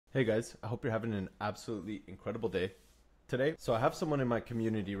Hey guys, I hope you're having an absolutely incredible day today. So I have someone in my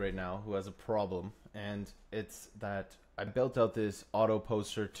community right now who has a problem, and it's that I built out this auto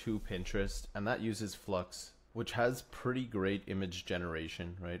poster to Pinterest, and that uses Flux, which has pretty great image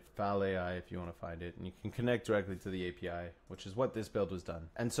generation, right? Fal AI if you want to find it, and you can connect directly to the API, which is what this build was done.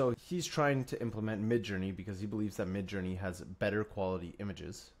 And so he's trying to implement MidJourney because he believes that MidJourney has better quality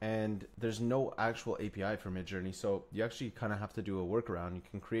images, and there's no actual API for MidJourney, so you actually kind of have to do a workaround. You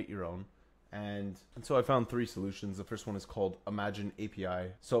can create your own. And so I found three solutions. The first one is called Imagine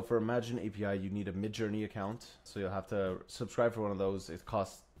API. So for Imagine API, you need a MidJourney account. So you'll have to subscribe for one of those. It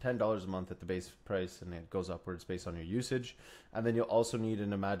costs $10 a month at the base price, and it goes upwards based on your usage. And then you'll also need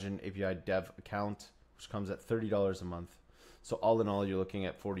an Imagine API dev account, which comes at $30 a month. So all in all, you're looking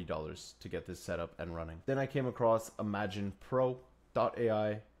at $40 to get this set up and running. Then I came across Imagine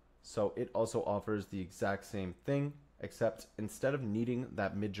Pro.ai. So it also offers the exact same thing, except instead of needing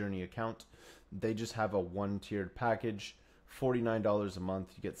that MidJourney account, they just have a one-tiered package, $49 a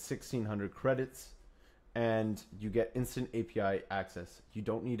month. You get 1,600 credits, and you get instant API access. You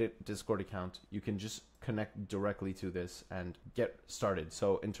don't need a Discord account. You can just connect directly to this and get started.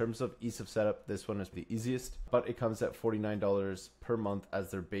 So in terms of ease of setup, this one is the easiest, but it comes at $49 per month as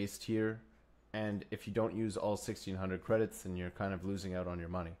their base tier. And if you don't use all 1,600 credits, then you're kind of losing out on your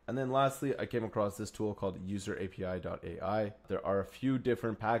money. And then lastly, I came across this tool called userapi.ai. There are a few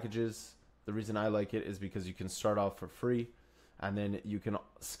different packages. The reason I like it is because you can start off for free, and then you can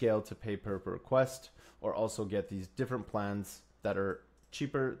scale to pay per request, or also get these different plans that are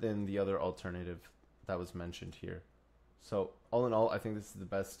cheaper than the other alternative that was mentioned here. So all in all, I think this is the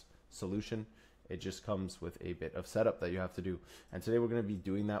best solution. It just comes with a bit of setup that you have to do. And today we're going to be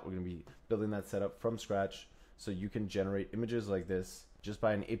doing that. We're going to be building that setup from scratch, so you can generate images like this just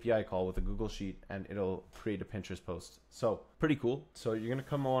by an API call with a Google Sheet, and it'll create a Pinterest post. So pretty cool. So you're going to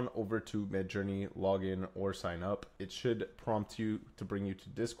come on over to MidJourney, log in or sign up. It should prompt you to bring you to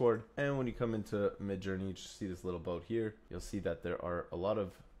Discord. And when you come into MidJourney, you just see this little boat here. You'll see that there are a lot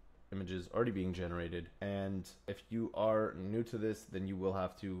of images already being generated. And if you are new to this, then you will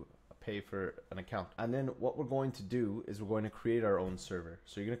have to pay for an account. And then what we're going to do is we're going to create our own server.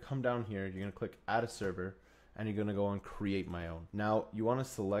 So you're going to come down here, you're going to click add a server, and you're going to go on create my own. Now you want to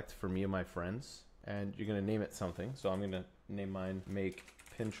select for me and my friends, and you're going to name it something. So I'm going to name mine make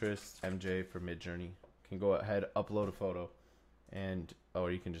Pinterest MJ for MidJourney. You can go ahead, upload a photo, and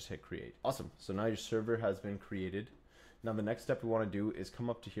or you can just hit create. Awesome. So now your server has been created. Now the next step we want to do is come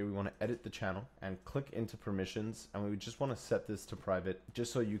up to here. We want to edit the channel and click into permissions, and we just want to set this to private,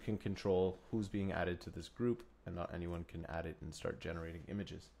 just so you can control who's being added to this group, and not anyone can add it and start generating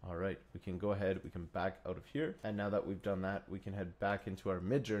images. All right, we can go ahead, we can back out of here. And now that we've done that, we can head back into our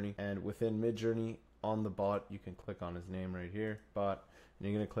MidJourney, and within MidJourney on the bot, you can click on his name right here, bot, and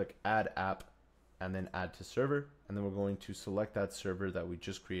you're going to click add app and then add to server. And then we're going to select that server that we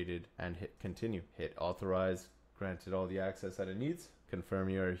just created and hit continue, hit authorize, granted all the access that it needs, confirm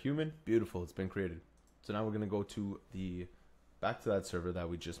you're a human. Beautiful, it's been created. So now we're going to go to the back to that server that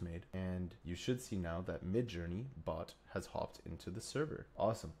we just made, and you should see now that MidJourney bot has hopped into the server.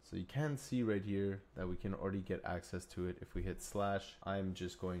 Awesome. So you can see right here that we can already get access to it. If we hit slash, I'm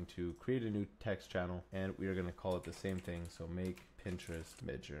just going to create a new text channel, and we are going to call it the same thing. So make Pinterest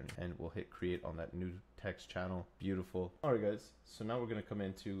MidJourney, and we'll hit create on that new text channel. Beautiful. All right guys, so now we're going to come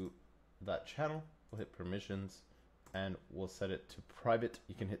into that channel. We'll hit permissions, and we'll set it to private.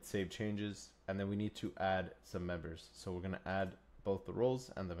 You can hit save changes, and then we need to add some members. So we're going to add both the roles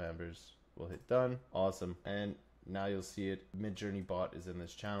and the members. We'll hit done. Awesome. And now you'll see it. MidJourney bot is in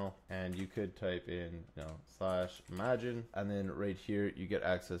this channel, and you could type in, slash imagine, and then right here you get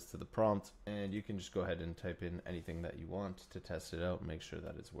access to the prompt, and you can just go ahead and type in anything that you want to test it out and make sure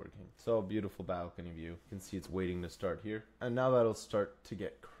that it's working. So beautiful balcony view. You can see it's waiting to start here, and now that'll start to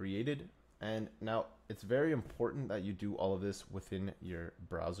get created. And now it's very important that you do all of this within your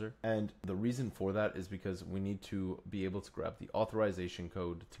browser. And the reason for that is because we need to be able to grab the authorization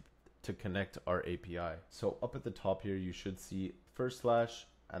code to connect our API. So up at the top here, you should see first slash,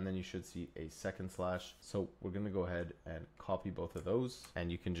 and then you should see a second slash. So we're going to go ahead and copy both of those,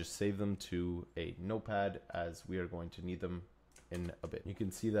 and you can just save them to a notepad, as we are going to need them in a bit. You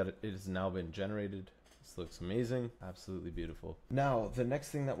can see that it has now been generated. This looks amazing, absolutely beautiful. Now, the next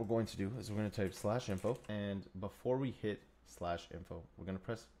thing that we're going to do is we're going to type /info, and before we hit /info, we're going to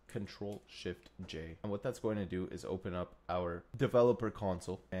press Control Shift J. And what that's going to do is open up our developer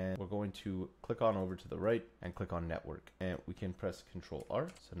console, and we're going to click on over to the right and click on network, and we can press Control R.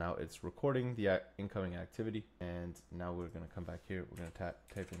 So now it's recording the incoming activity, and now we're going to come back here. We're going to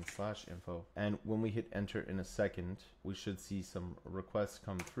type in /info, and when we hit enter in a second, we should see some requests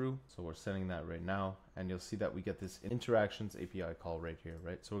come through. So we're sending that right now, and you'll see that we get this interactions API call right here,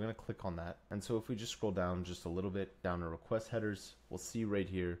 right? So we're going to click on that. And so if we just scroll down just a little bit down to request headers, we'll see right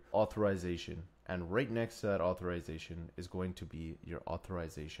here authorization, and right next to that authorization is going to be your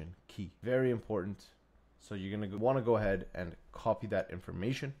authorization key. Very important. So you're going to want to go ahead and copy that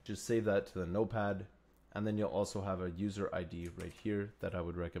information. Just save that to the notepad, and then you'll also have a user ID right here that I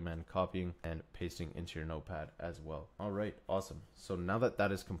would recommend copying and pasting into your notepad as well. All right, awesome. So now that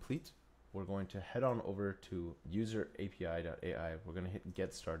that is complete, we're going to head on over to userapi.ai. We're going to hit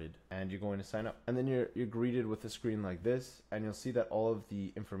get started, and you're going to sign up. And then you're greeted with a screen like this, and you'll see that all of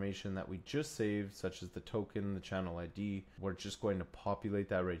the information that we just saved, such as the token, the channel ID, we're just going to populate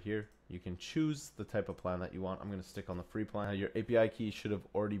that right here. You can choose the type of plan that you want. I'm going to stick on the free plan. Now, your API key should have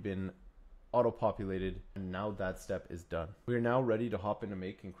already been auto-populated, and now that step is done. We are now ready to hop into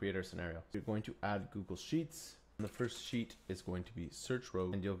Make and create our scenario. You're going to add Google Sheets. The first sheet is going to be search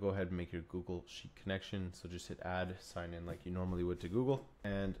row, and you'll go ahead and make your Google Sheet connection. So just hit add, sign in like you normally would to Google.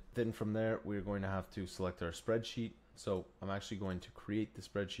 And then from there, we're going to have to select our spreadsheet. So I'm actually going to create the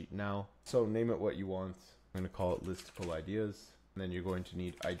spreadsheet now. So name it what you want. I'm going to call it listicle ideas. And then you're going to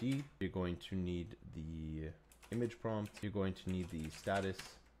need ID. You're going to need the image prompt. You're going to need the status,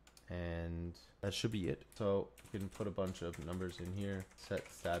 and that should be it. So you can put a bunch of numbers in here, set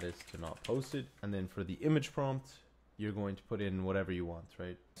status to not posted. And then for the image prompt, you're going to put in whatever you want,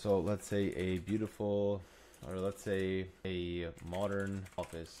 right? So let's say a beautiful, or let's say a modern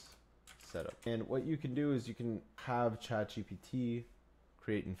office setup. And what you can do is you can have ChatGPT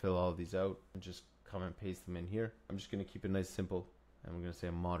create and fill all of these out, and just come and paste them in here. I'm just going to keep it nice, simple, and we're going to say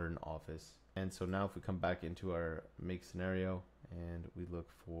a modern office. And so now if we come back into our make scenario and we look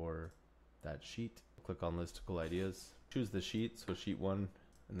for that sheet, click on listicle ideas, choose the sheet. So sheet 1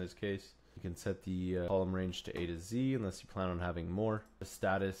 in this case, you can set the column range to A to Z unless you plan on having more. The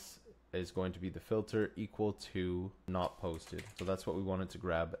status is going to be the filter equal to not posted. So that's what we wanted to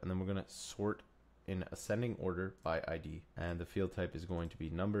grab. And then we're going to sort in ascending order by ID. And the field type is going to be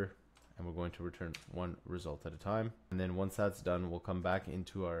number. And we're going to return one result at a time. And then once that's done, we'll come back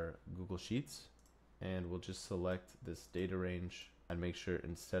into our Google Sheets, and we'll just select this data range and make sure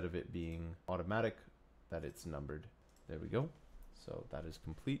instead of it being automatic that it's numbered. There we go. So that is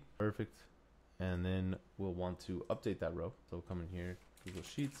complete. Perfect. And then we'll want to update that row. So we'll come in here, Google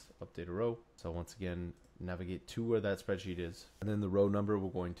Sheets, update a row. So once again, navigate to where that spreadsheet is. And then the row number, we're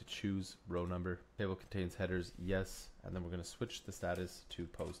going to choose row number. Table contains headers, yes. And then we're going to switch the status to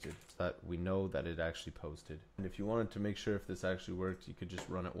posted so that we know that it actually posted. And if you wanted to make sure if this actually worked, you could just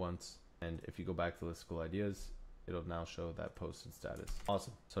run it once. And if you go back to listicle ideas, it'll now show that posted status.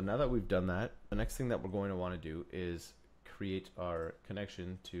 Awesome. So now that we've done that, the next thing that we're going to want to do is create our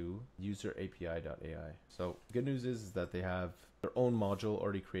connection to userapi.ai. So the good news is that they have their own module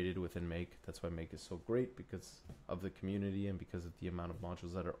already created within Make. That's why Make is so great, because of the community and because of the amount of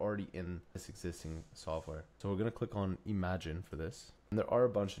modules that are already in this existing software. So we're going to click on Imagine for this. And there are a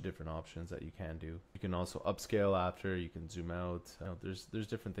bunch of different options that you can do. You can also upscale after, you can zoom out. There's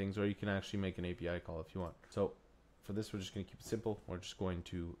different things, or you can actually make an API call if you want. So for this, we're just going to keep it simple. We're just going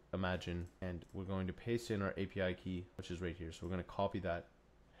to imagine, and we're going to paste in our API key, which is right here. So we're going to copy that,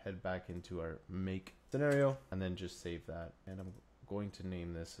 head back into our make scenario, and then just save that. And I'm going to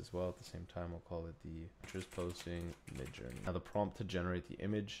name this as well at the same time. We'll call it the interest posting MidJourney. Now the prompt to generate the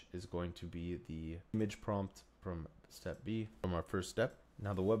image is going to be the image prompt from step B, from our first step.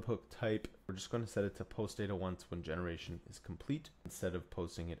 Now the webhook type, we're just going to set it to post data once when generation is complete, instead of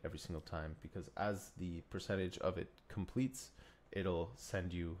posting it every single time, because as the percentage of it completes, it'll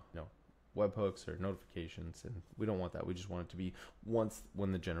send you, webhooks or notifications, and we don't want that. We just want it to be once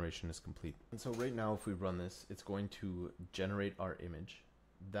when the generation is complete. And so right now, if we run this, it's going to generate our image.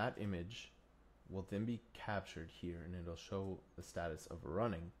 That image will then be captured here, and it'll show the status of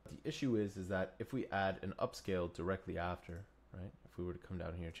running. The issue is that if we add an upscale directly after, right? If we were to come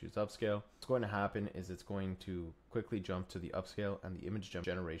down here, choose upscale, what's going to happen is it's going to quickly jump to the upscale, and the image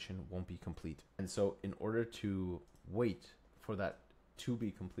generation won't be complete. And so in order to wait for that to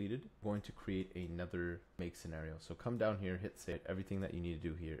be completed, we're going to create another make scenario. So come down here, hit save. Everything that you need to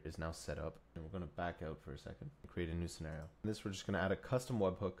do here is now set up, and we're going to back out for a second and create a new scenario. In this, we're just going to add a custom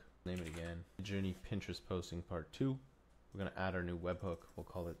webhook, name it again, Journey Pinterest Posting Part 2. We're going to add our new webhook. We'll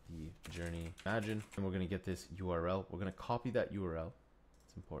call it the Journey Imagine, and we're going to get this URL. We're going to copy that URL,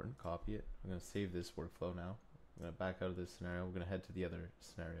 It's important. Copy it. I'm going to save this workflow now. I'm going to back out of this scenario. We're going to head to the other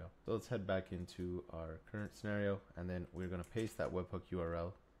scenario. So let's head back into our current scenario, and then we're going to paste that webhook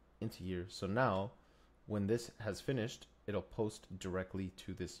URL into here. So now when this has finished, it'll post directly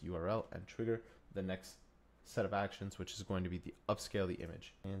to this URL and trigger the next set of actions, which is going to be the upscale the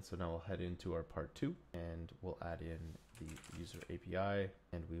image. And so now we'll head into our part 2, and we'll add in the user API,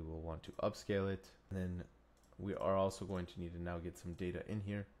 and we will want to upscale it. And then we are also going to need to now get some data in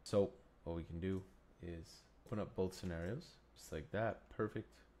here. So what we can do is open up both scenarios just like that. Perfect.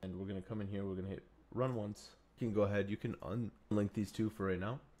 And we're going to come in here. We're going to hit run once. You can go ahead. You can unlink these two for right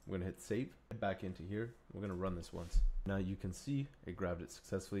now. We're going to hit save. Head back into here. We're going to run this once. Now you can see it grabbed it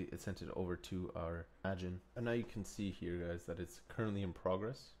successfully. It sent it over to our Imagine. And now you can see here, guys, that it's currently in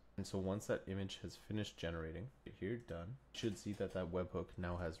progress. And so once that image has finished generating, here, done, you should see that that webhook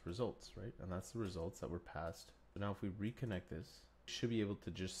now has results, right? And that's the results that were passed. So now if we reconnect this, we should be able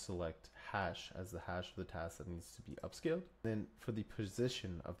to just select hash as the hash of the task that needs to be upscaled. Then for the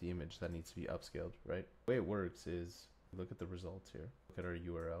position of the image that needs to be upscaled, right? The way it works is, look at the results here. Look at our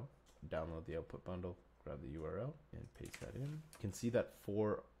URL, download the output bundle, grab the URL and paste that in. You can see that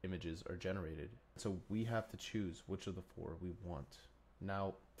 4 images are generated. So we have to choose which of the 4 we want.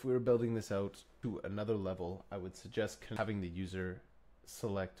 Now, if we were building this out to another level, I would suggest having the user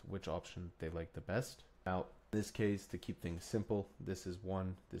select which option they like the best. Now, in this case, to keep things simple, this is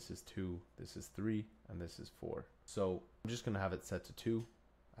 1, this is 2, this is 3, and this is 4. So I'm just going to have it set to 2.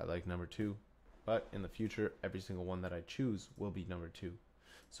 I like number 2, but in the future, every single one that I choose will be number 2.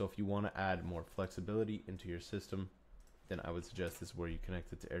 So if you want to add more flexibility into your system, then I would suggest this is where you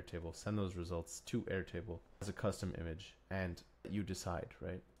connect it to Airtable, send those results to Airtable as a custom image, and you decide,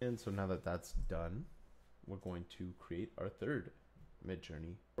 right? And so now that that's done, we're going to create our third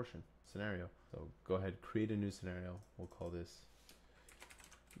MidJourney portion scenario. So go ahead, create a new scenario. We'll call this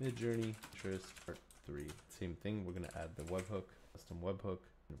MidJourney Interest Part 3. Same thing, we're going to add the webhook, custom webhook.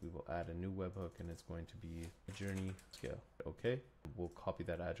 We will add a new webhook, and it's going to be MidJourney scale. Okay, we'll copy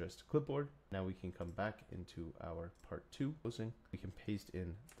that address to clipboard. Now we can come back into our part 2 posting. We can paste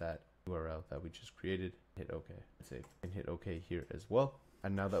in that URL that we just created, hit OK, save, and hit OK here as well.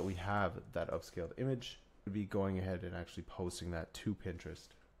 And now that we have that upscaled image, we'll be going ahead and actually posting that to Pinterest.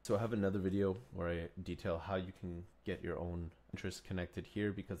 So I have another video where I detail how you can get your own Pinterest connected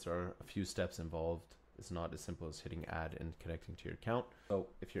here, because there are a few steps involved. It's not as simple as hitting add and connecting to your account. So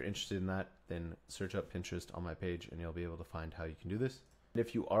if you're interested in that, then search up Pinterest on my page and you'll be able to find how you can do this. And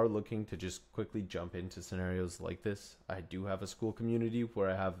if you are looking to just quickly jump into scenarios like this, I do have a school community where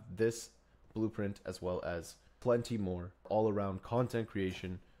I have this blueprint as well as plenty more all around content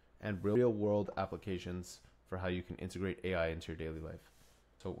creation and real world applications for how you can integrate AI into your daily life.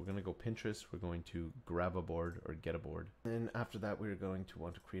 So we're going to go Pinterest. We're going to grab a board or get a board. And after that, we're going to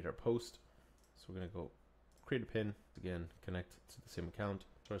want to create our post. So we're going to go create a pin, again, connect to the same account.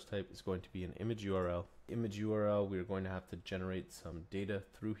 Source type is going to be an image URL. Image URL, we're going to have to generate some data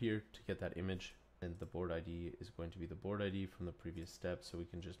through here to get that image. And the board ID is going to be the board ID from the previous step. So we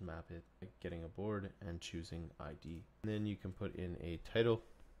can just map it, like getting a board and choosing ID. And then you can put in a title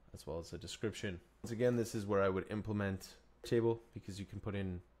as well as a description. Once again, this is where I would implement Airtable, because you can put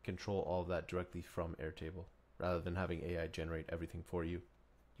in control all of that directly from Airtable rather than having AI generate everything for you.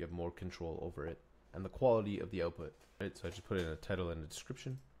 You have more control over it and the quality of the output, right? So I just put in a title and a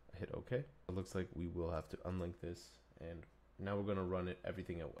description. I hit OK. It looks like we will have to unlink this, and now we're going to run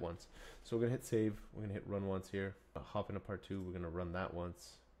everything at once. So we're going to hit save. We're going to hit run once here. Hop into part 2. We're going to run that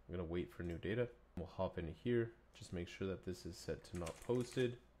once. We're going to wait for new data. We'll hop into here. Just make sure that this is set to not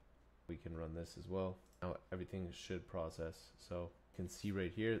posted. We can run this as well. Now everything should process. So you can see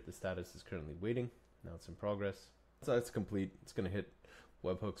right here, the status is currently waiting. Now it's in progress. So it's complete. It's going to hit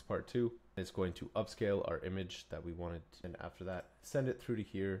webhooks part 2. It's going to upscale our image that we wanted, and after that send it through to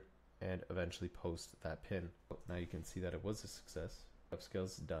here and eventually post that pin. Now you can see that it was a success. Upscale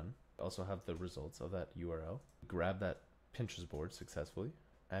is done. We also have the results of that URL. Grab that Pinterest board successfully,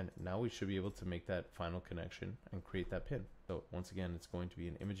 and now we should be able to make that final connection and create that pin. So once again, it's going to be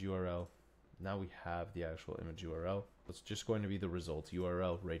an image URL. Now we have the actual image URL. It's just going to be the results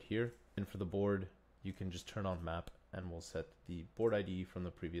URL right here. And for the board, you can just turn on map, and we'll set the board ID from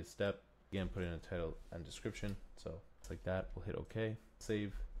the previous step. Again, put in a title and description. So it's like that. We'll hit OK,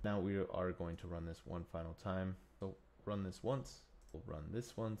 save. Now we are going to run this one final time. So run this once, we'll run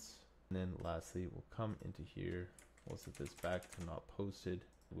this once, and then lastly, we'll come into here. We'll set this back to not posted.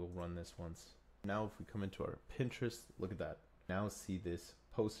 We'll run this once. Now if we come into our Pinterest, look at that. Now see this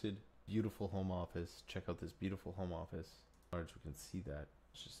posted, beautiful home office. Check out this beautiful home office. We can see that.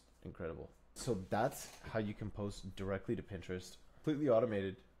 It's just incredible. So that's how you can post directly to Pinterest Completely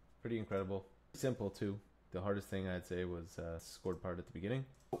automated. Pretty incredible. Simple too. The hardest thing I'd say was scored part at the beginning.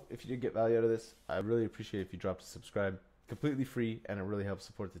 If you did get value out of this, I really appreciate if you dropped a subscribe. Completely free, and it really helps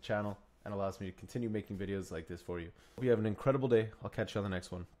support the channel and allows me to continue making videos like this for you. Hope you have an incredible day. I'll catch you on the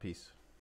next one. Peace.